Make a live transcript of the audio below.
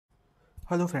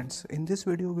Hello friends, in this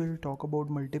video we'll talk about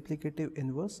multiplicative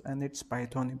inverse and its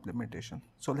Python implementation.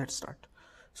 So let's start.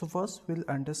 So first we'll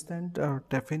understand the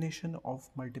definition of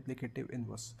multiplicative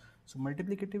inverse. So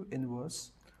multiplicative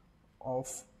inverse of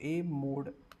a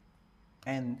mod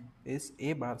n is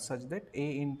a bar such that a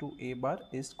into a bar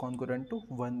is congruent to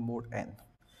 1 mod n.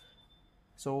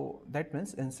 So that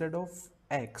means instead of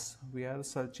x, we are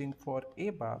searching for a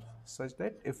bar such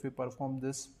that if we perform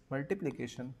this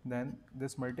multiplication, then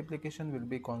this multiplication will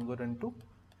be congruent to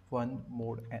 1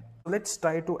 mod n. So let's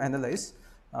try to analyze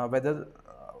whether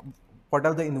what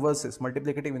are the inverses,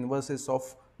 multiplicative inverses of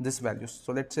this values.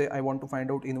 So let's say I want to find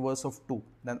out inverse of 2,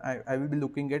 then I will be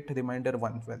looking at remainder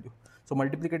 1 value. So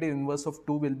multiplicative inverse of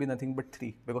 2 will be nothing but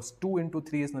 3, because 2 into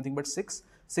 3 is nothing but 6,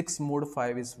 6 mod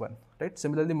 5 is 1, right?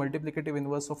 Similarly, multiplicative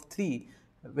inverse of 3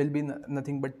 will be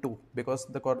nothing but 2, because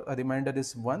the remainder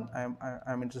is 1. I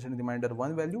am interested in remainder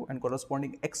 1 value, and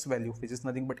corresponding x value, which is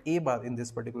nothing but a bar in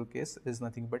this particular case, is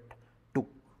nothing but 2,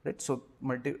 right? So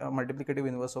multiplicative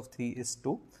inverse of 3 is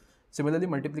 2. Similarly,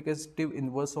 multiplicative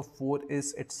inverse of 4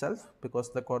 is itself,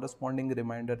 because the corresponding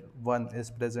remainder 1 is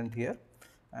present here.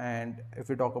 And if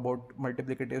we talk about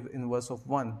multiplicative inverse of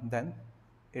 1, then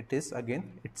it is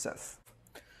again itself.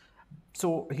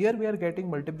 So here we are getting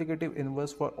multiplicative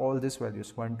inverse for all these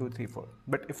values 1, 2, 3, 4.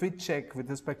 But if we check with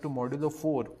respect to modulo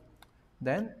 4,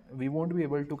 then we won't be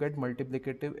able to get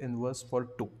multiplicative inverse for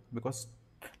 2, because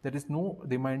there is no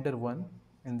remainder 1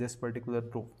 in this particular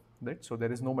row, right? So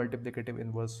there is no multiplicative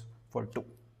inverse for 2.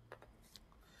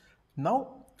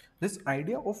 Now this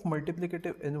idea of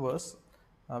multiplicative inverse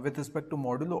with respect to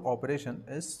modulo operation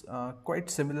is quite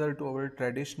similar to our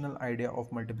traditional idea of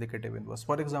multiplicative inverse.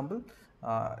 For example,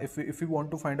 if we want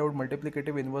to find out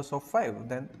multiplicative inverse of 5,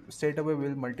 then straight away we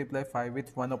will multiply 5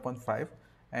 with 1 upon 5,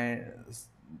 and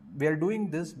we are doing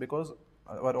this because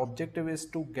our objective is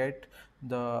to get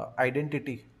the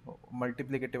identity,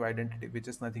 multiplicative identity, which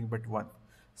is nothing but 1.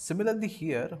 Similarly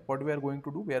here, what we are going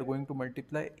to do, we are going to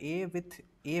multiply a with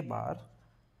a bar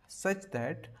such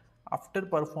that after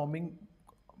performing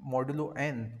modulo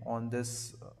n on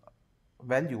this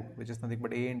value, which is nothing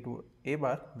but a into a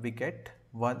bar, we get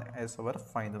 1 as our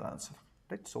final answer,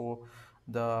 right? So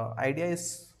the idea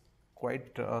is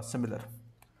quite similar.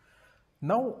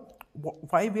 Now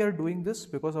why we are doing this?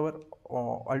 Because our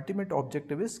ultimate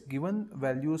objective is, given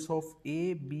values of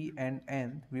a, b and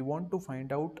n, we want to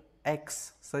find out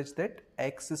x such that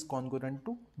x is congruent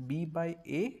to b by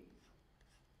a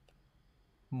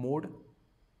mod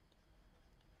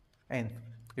n,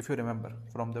 if you remember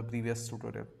from the previous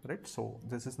tutorial, right? So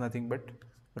this is nothing but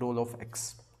role of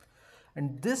x,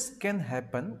 and this can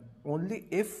happen only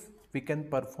if we can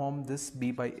perform this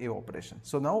b by a operation.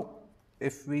 So now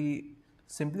if we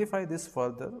simplify this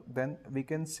further, then we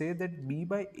can say that b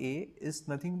by a is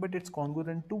nothing but it's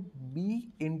congruent to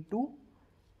b into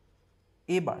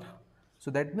a bar. So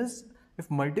that means if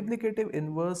multiplicative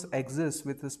inverse exists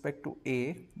with respect to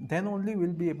a, then only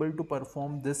we'll be able to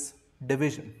perform this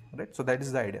division, right? So that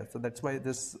is the idea. So that's why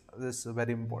this is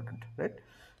very important, right?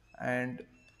 And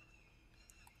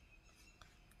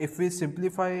if we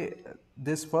simplify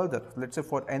this further, let's say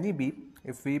for any b,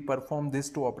 if we perform these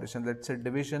two operations, let's say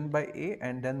division by a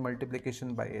and then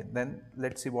multiplication by a, then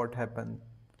let's see what happens.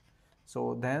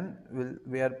 So then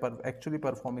we are actually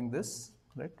performing this,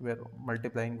 right? We are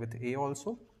multiplying with a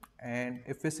also, and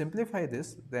if we simplify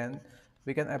this, then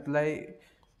we can apply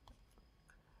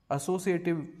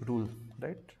associative rule,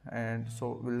 right? And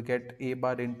so we'll get a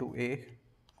bar into a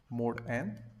mod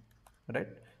n, right?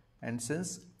 And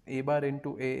since a bar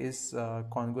into a is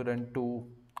congruent to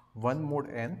 1 mod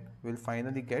n, we'll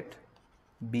finally get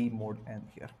b mod n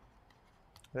here,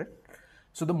 right?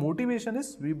 So the motivation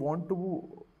is, we want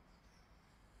to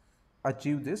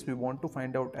achieve this, we want to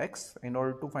find out x. In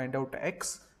order to find out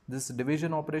x, this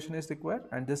division operation is required,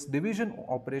 and this division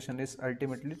operation is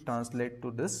ultimately translate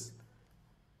to this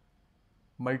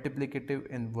multiplicative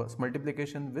inverse,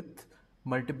 multiplication with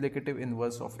multiplicative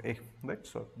inverse of a, right?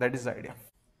 So that is the idea.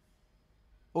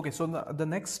 Okay, so the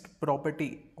next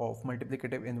property of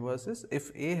multiplicative inverse is,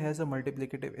 if a has a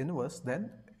multiplicative inverse, then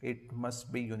it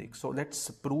must be unique. So let's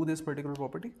prove this particular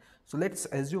property. So let's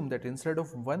assume that instead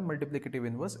of one multiplicative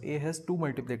inverse, a has two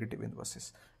multiplicative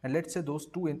inverses, and let's say those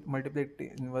two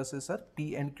multiplicative inverses are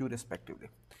p and q respectively.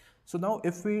 So now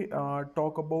if we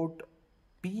talk about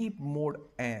p mod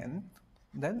n,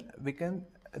 then we can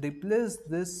replace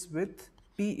this with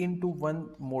p into 1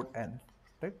 mod n,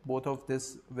 right? Both of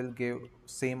this will give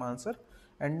same answer,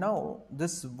 and now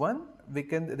this 1, we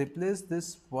can replace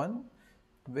this 1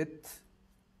 with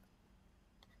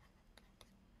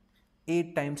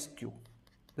a times q.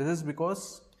 This is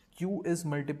because q is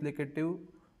multiplicative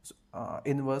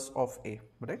inverse of A,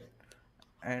 right?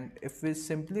 And if we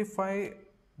simplify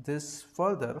this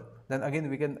further, then again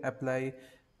we can apply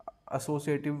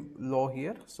associative law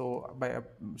here. So by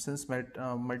since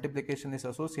multiplication is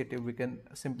associative, we can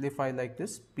simplify like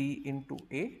this: P into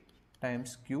A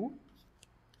times Q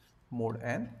mod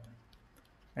n.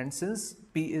 And since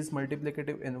P is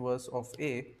multiplicative inverse of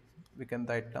A, we can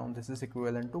write down this is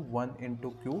equivalent to 1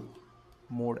 into Q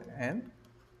mod n.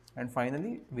 And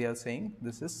finally, we are saying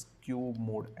this is Q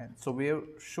mod n. So we have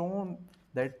shown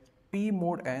that P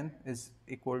mod n is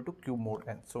equal to Q mod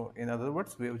n. So in other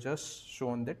words, we have just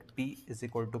shown that P is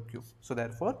equal to Q. So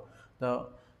therefore, the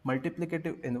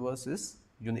multiplicative inverse is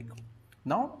unique.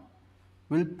 Now,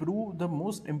 we'll prove the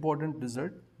most important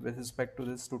result with respect to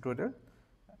this tutorial.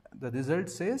 The result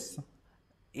says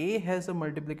A has a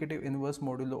multiplicative inverse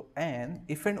modulo n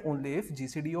if and only if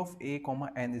GCD of A comma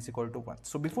n is equal to 1.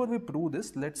 So before we prove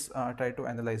this, let's try to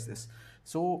analyze this.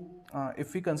 So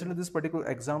if we consider this particular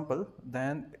example,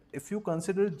 then if you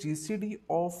consider GCD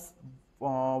of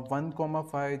 1 comma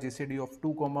 5, GCD of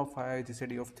 2 comma 5,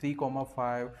 GCD of 3 comma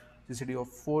 5, GCD of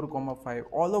 4 comma 5,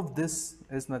 all of this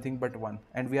is nothing but 1,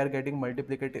 and we are getting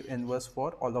multiplicative inverse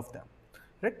for all of them,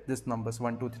 right? This numbers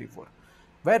 1, 2, 3, 4.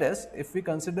 Whereas if we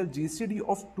consider GCD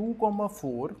of 2 comma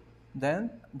 4,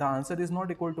 then the answer is not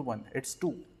equal to 1, it's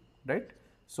 2, right?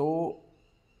 So,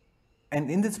 and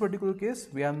in this particular case,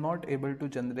 we are not able to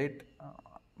generate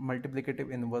multiplicative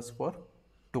inverse for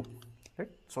 2, right?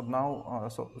 So now,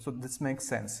 so this makes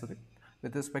sense, right?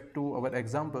 With respect to our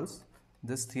examples,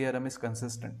 this theorem is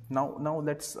consistent. Now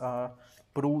let's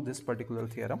prove this particular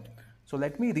theorem. So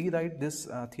let me rewrite this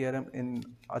theorem in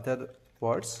other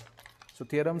words. So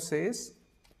theorem says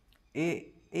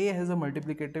A has a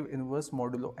multiplicative inverse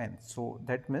modulo n. So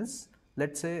that means,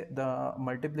 let's say the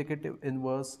multiplicative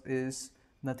inverse is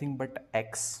nothing but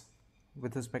x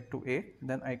with respect to A,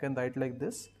 then I can write like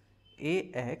this: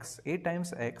 A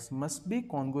times x must be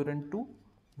congruent to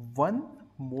 1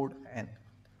 mod n.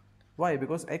 Why?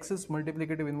 Because x is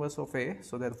multiplicative inverse of A,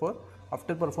 so therefore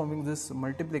after performing this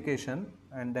multiplication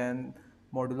and then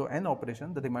modulo n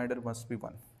operation, the remainder must be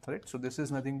 1, right? So this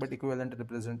is nothing but equivalent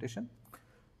representation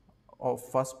of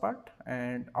first part,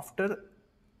 and after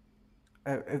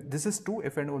this is true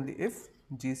if and only if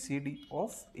GCD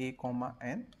of A comma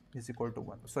n is equal to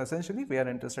 1. So essentially we are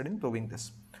interested in proving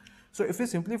this. So if we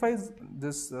simplify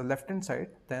this left hand side,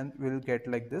 then we will get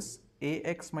like this: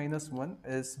 Ax minus 1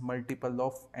 is multiple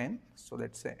of n, so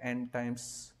let's say n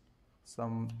times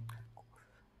some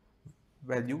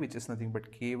value which is nothing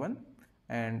but k1,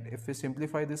 and if we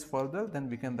simplify this further, then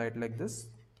we can write like this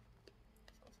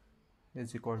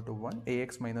is equal to 1,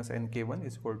 Ax minus nk1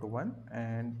 is equal to 1,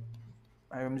 and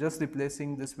I am just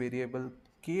replacing this variable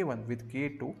k1 with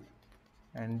k2,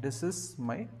 and this is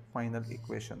my final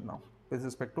equation now with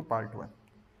respect to part 1.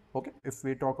 Okay, if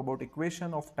we talk about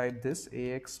equation of type this,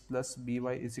 Ax plus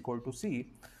by is equal to c,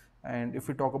 and if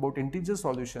we talk about integer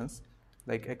solutions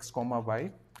like x comma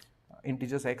y,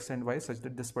 integers x and y, such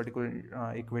that this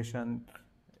particular equation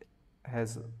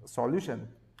has solution,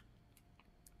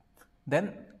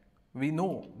 then we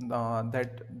know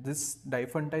that this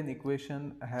Diophantine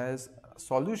equation has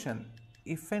solution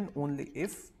if and only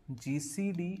if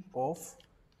GCD of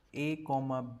A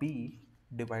comma B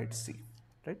divides C,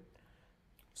 right?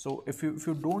 So if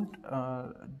you don't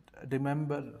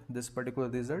remember this particular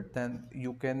result, then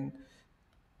you can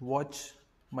watch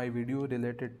my video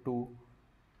related to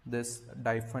this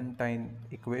Diophantine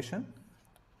equation,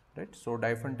 right? So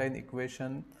Diophantine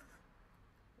equation,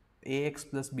 Ax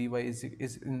plus by is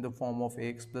in the form of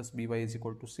Ax plus by is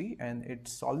equal to C, and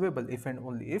it's solvable if and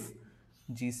only if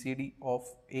GCD of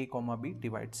A comma B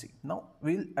divides C. Now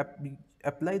we'll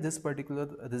apply this particular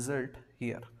result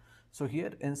here. So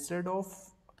here instead of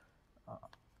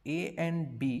A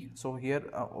and B, so here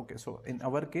okay, so in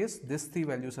our case these three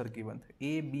values are given: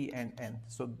 A, B and N.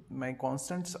 So my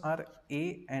constants are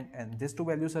A and N. These two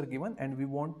values are given, and we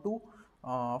want to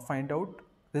find out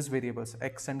these variables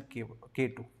x and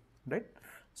k2, right?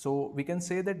 So we can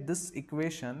say that this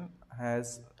equation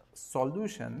has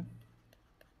solution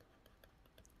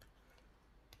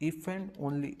if and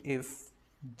only if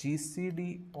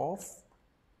GCD of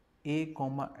A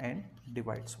comma N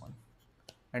divides 1,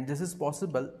 and this is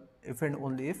possible if and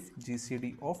only if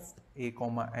GCD of A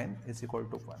comma N is equal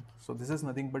to 1. So this is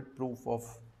nothing but proof of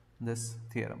this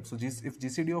theorem. So if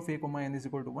GCD of A comma N is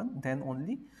equal to 1, then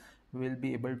only we will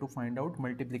be able to find out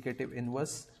multiplicative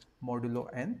inverse modulo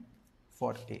n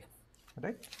for A,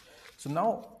 right? So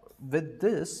now with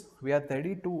this, we are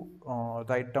ready to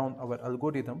write down our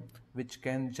algorithm which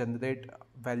can generate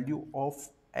value of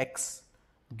x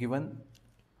given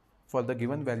for the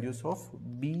given values of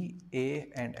b, a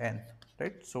and n,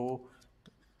 right? So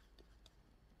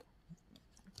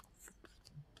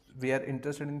we are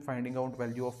interested in finding out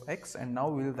value of x, and now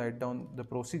we will write down the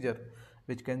procedure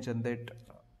which can generate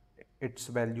its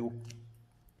value.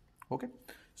 Okay,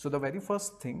 so the very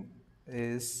first thing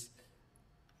is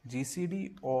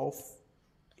GCD of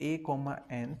a comma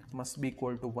n must be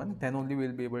equal to 1, then only we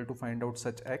will be able to find out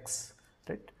such x,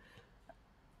 right?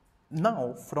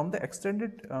 Now from the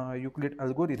extended Euclid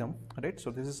algorithm, right, so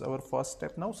this is our first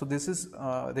step now. So this is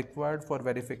required for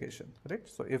verification, right?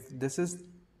 So if this is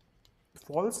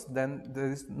false, then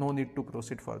there is no need to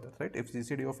proceed further, right? If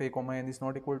GCD of a comma n is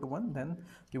not equal to 1, then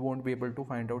we won't be able to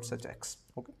find out such x.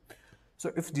 Okay,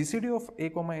 so if GCD of a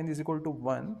comma n is equal to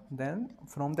 1, then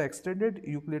from the extended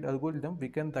Euclid algorithm we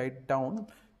can write down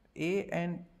a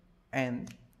and n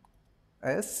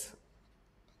as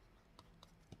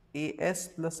as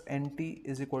plus nt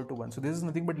is equal to 1. So this is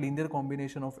nothing but linear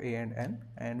combination of a and n,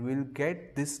 and we'll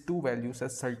get these two values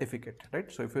as certificate,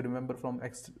 right? So if you remember from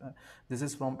this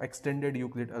is from extended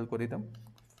Euclid algorithm.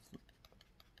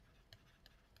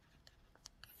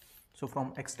 So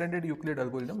from extended Euclid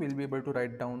algorithm we'll be able to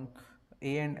write down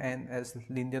a and n as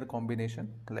linear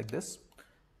combination like this,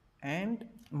 and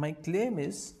my claim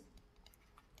is,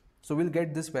 so we'll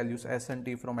get these values s and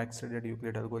t from extended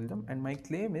Euclid algorithm, and my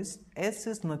claim is s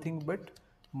is nothing but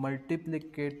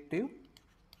multiplicative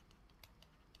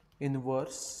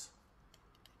inverse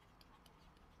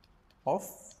of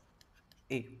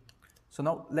a. So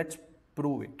now let's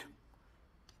prove it.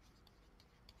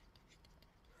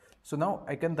 So now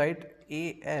I can write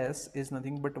as is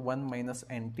nothing but 1 minus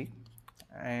nt,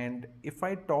 and if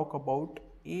I talk about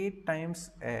a times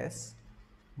s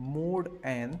mod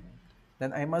n,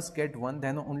 then I must get 1,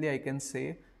 then only I can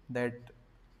say that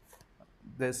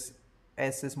this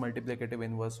s is multiplicative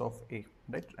inverse of a,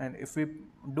 right? And if we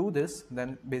do this,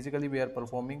 then basically we are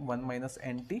performing 1 minus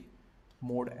nt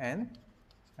mod n,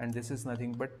 and this is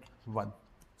nothing but 1.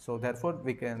 So therefore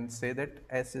we can say that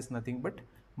s is nothing but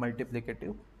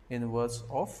multiplicative inverse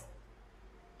of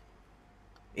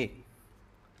a.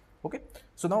 Okay,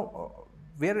 so now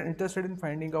we are interested in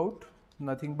finding out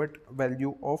nothing but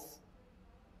value of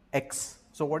x.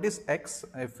 So what is x?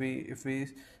 If we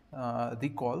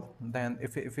recall, then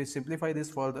if we simplify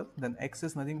this further, then x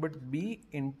is nothing but b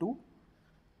into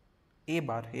a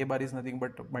bar. A bar is nothing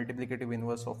but multiplicative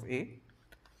inverse of a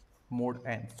mod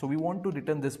n. So we want to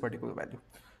return this particular value.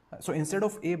 So instead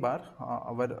of a bar,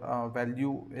 our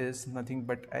value is nothing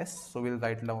but s. So we'll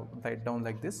write down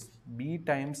like this: b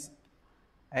times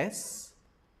s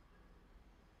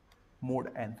mod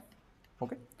n.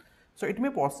 Okay, so it may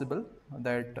possible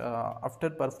that after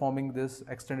performing this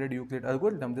extended Euclid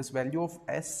algorithm, this value of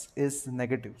s is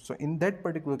negative. So in that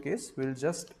particular case, we'll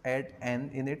just add n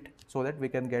in it so that we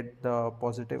can get the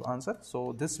positive answer.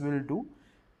 So this will do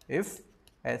if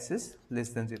s is less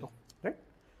than 0, right?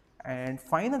 And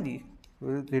finally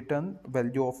we'll return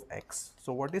value of x.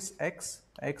 So what is x?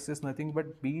 X is nothing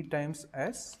but b times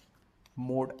s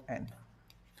mod n.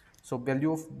 So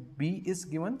value of b is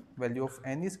given, value of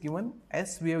n is given,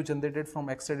 s we have generated from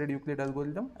extended Euclid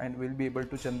algorithm, and we'll be able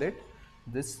to generate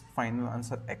this final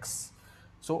answer x.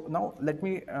 So now let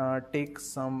me take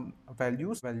some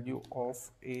values. Value of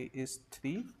a is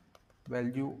 3,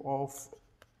 value of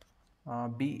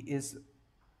b is,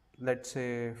 let's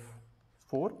say,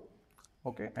 4,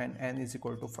 okay, and n is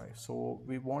equal to 5. So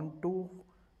we want to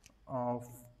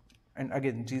and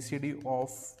again GCD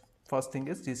of, first thing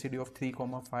is GCD of 3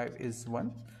 comma 5 is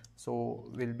 1. So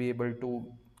we'll be able to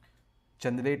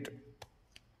generate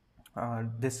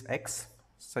this x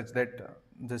such that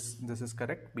this is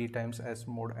correct. B times s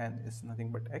mod n is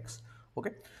nothing but x.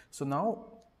 Okay, so now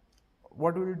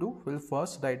what we will do, we'll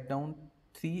first write down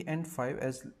 3 and 5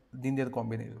 as linear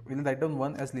combination. We'll write down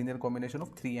 1 as linear combination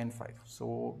of 3 and 5.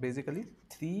 So basically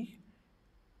 3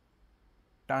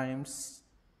 times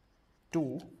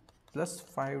 2 plus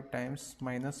 5 times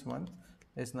minus 1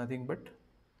 is nothing but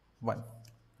 1,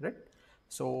 right?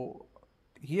 So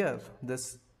here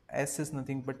this s is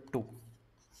nothing but 2,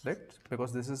 right?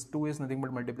 Because this is 2 is nothing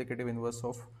but multiplicative inverse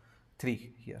of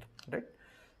 3 here, right?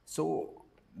 So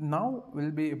now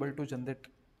we'll be able to generate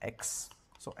x.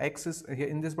 So x is here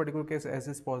in this particular case, s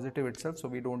is positive itself, so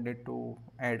we don't need to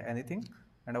add anything,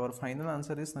 and our final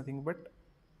answer is nothing but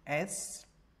s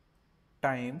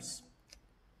times,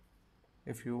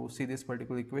 if you see this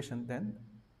particular equation, then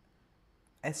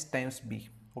s times b.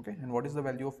 Okay, and what is the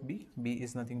value of b? B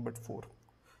is nothing but 4,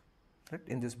 right,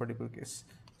 in this particular case.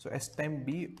 So s times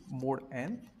b mod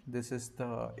n, this is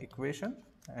the equation,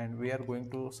 and we are going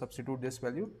to substitute this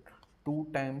value, 2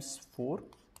 times 4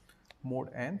 mod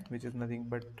n, which is nothing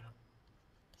but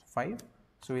 5,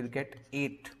 so we'll get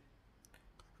 8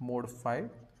 mod 5,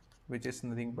 which is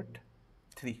nothing but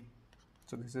 3.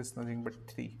 So this is nothing but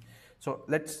 3. So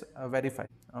let's verify.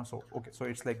 So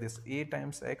it's like this: a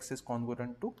times x is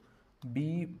congruent to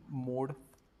b mod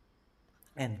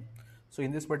n. So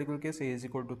in this particular case, a is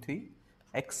equal to 3,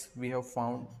 x we have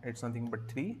found it's nothing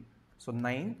but 3. So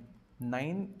 9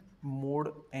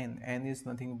 mod n is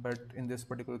nothing but, in this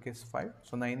particular case, 5.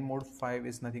 So 9 mod 5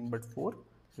 is nothing but 4,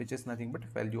 which is nothing but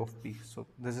value of p. So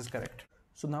this is correct.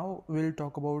 So now we'll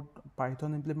talk about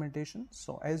Python implementation.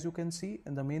 So as you can see,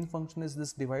 the main function is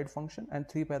this divide function, and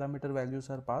 3 parameter values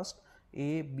are passed: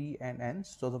 a, b and n.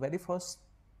 So the very first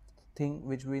thing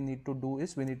which we need to do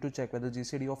is we need to check whether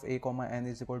GCD of a comma n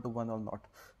is equal to 1 or not.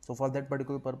 So for that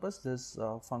particular purpose, this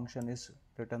function is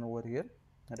written over here,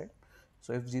 right?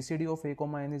 So if GCD of a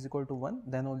comma n is equal to 1,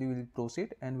 then only we will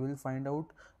proceed and we will find out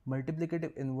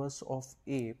multiplicative inverse of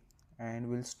a, and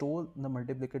we'll store the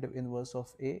multiplicative inverse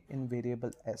of a in variable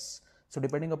s. So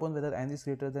depending upon whether n is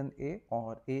greater than a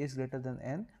or a is greater than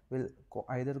n, we'll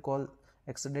either call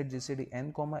extended GCD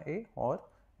n comma a or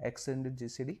extended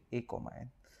GCD a comma n.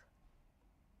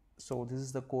 So this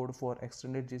is the code for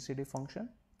extended GCD function,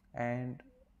 and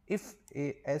if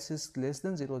s is less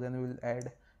than 0, then we will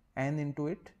add n into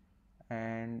it,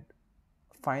 and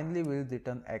finally we will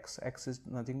return x. X is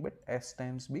nothing but s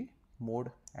times b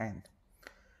mod n.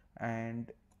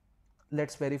 And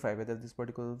let's verify whether this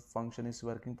particular function is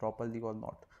working properly or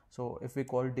not. So if we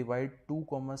call divide 2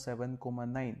 comma 7 comma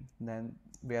 9, then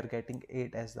we are getting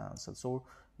 8 as the answer. So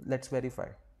let's verify.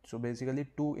 So basically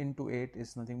 2 into 8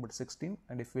 is nothing but 16,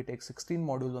 and if we take 16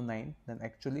 modulo 9, then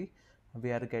actually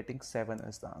we are getting 7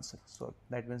 as the answer. So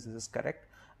that means this is correct,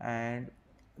 and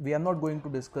we are not going to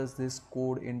discuss this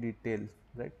code in detail,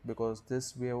 right? Because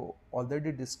this we have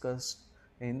already discussed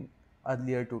in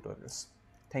earlier tutorials.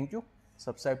 Thank you.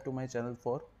 Subscribe to my channel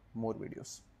for more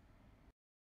videos.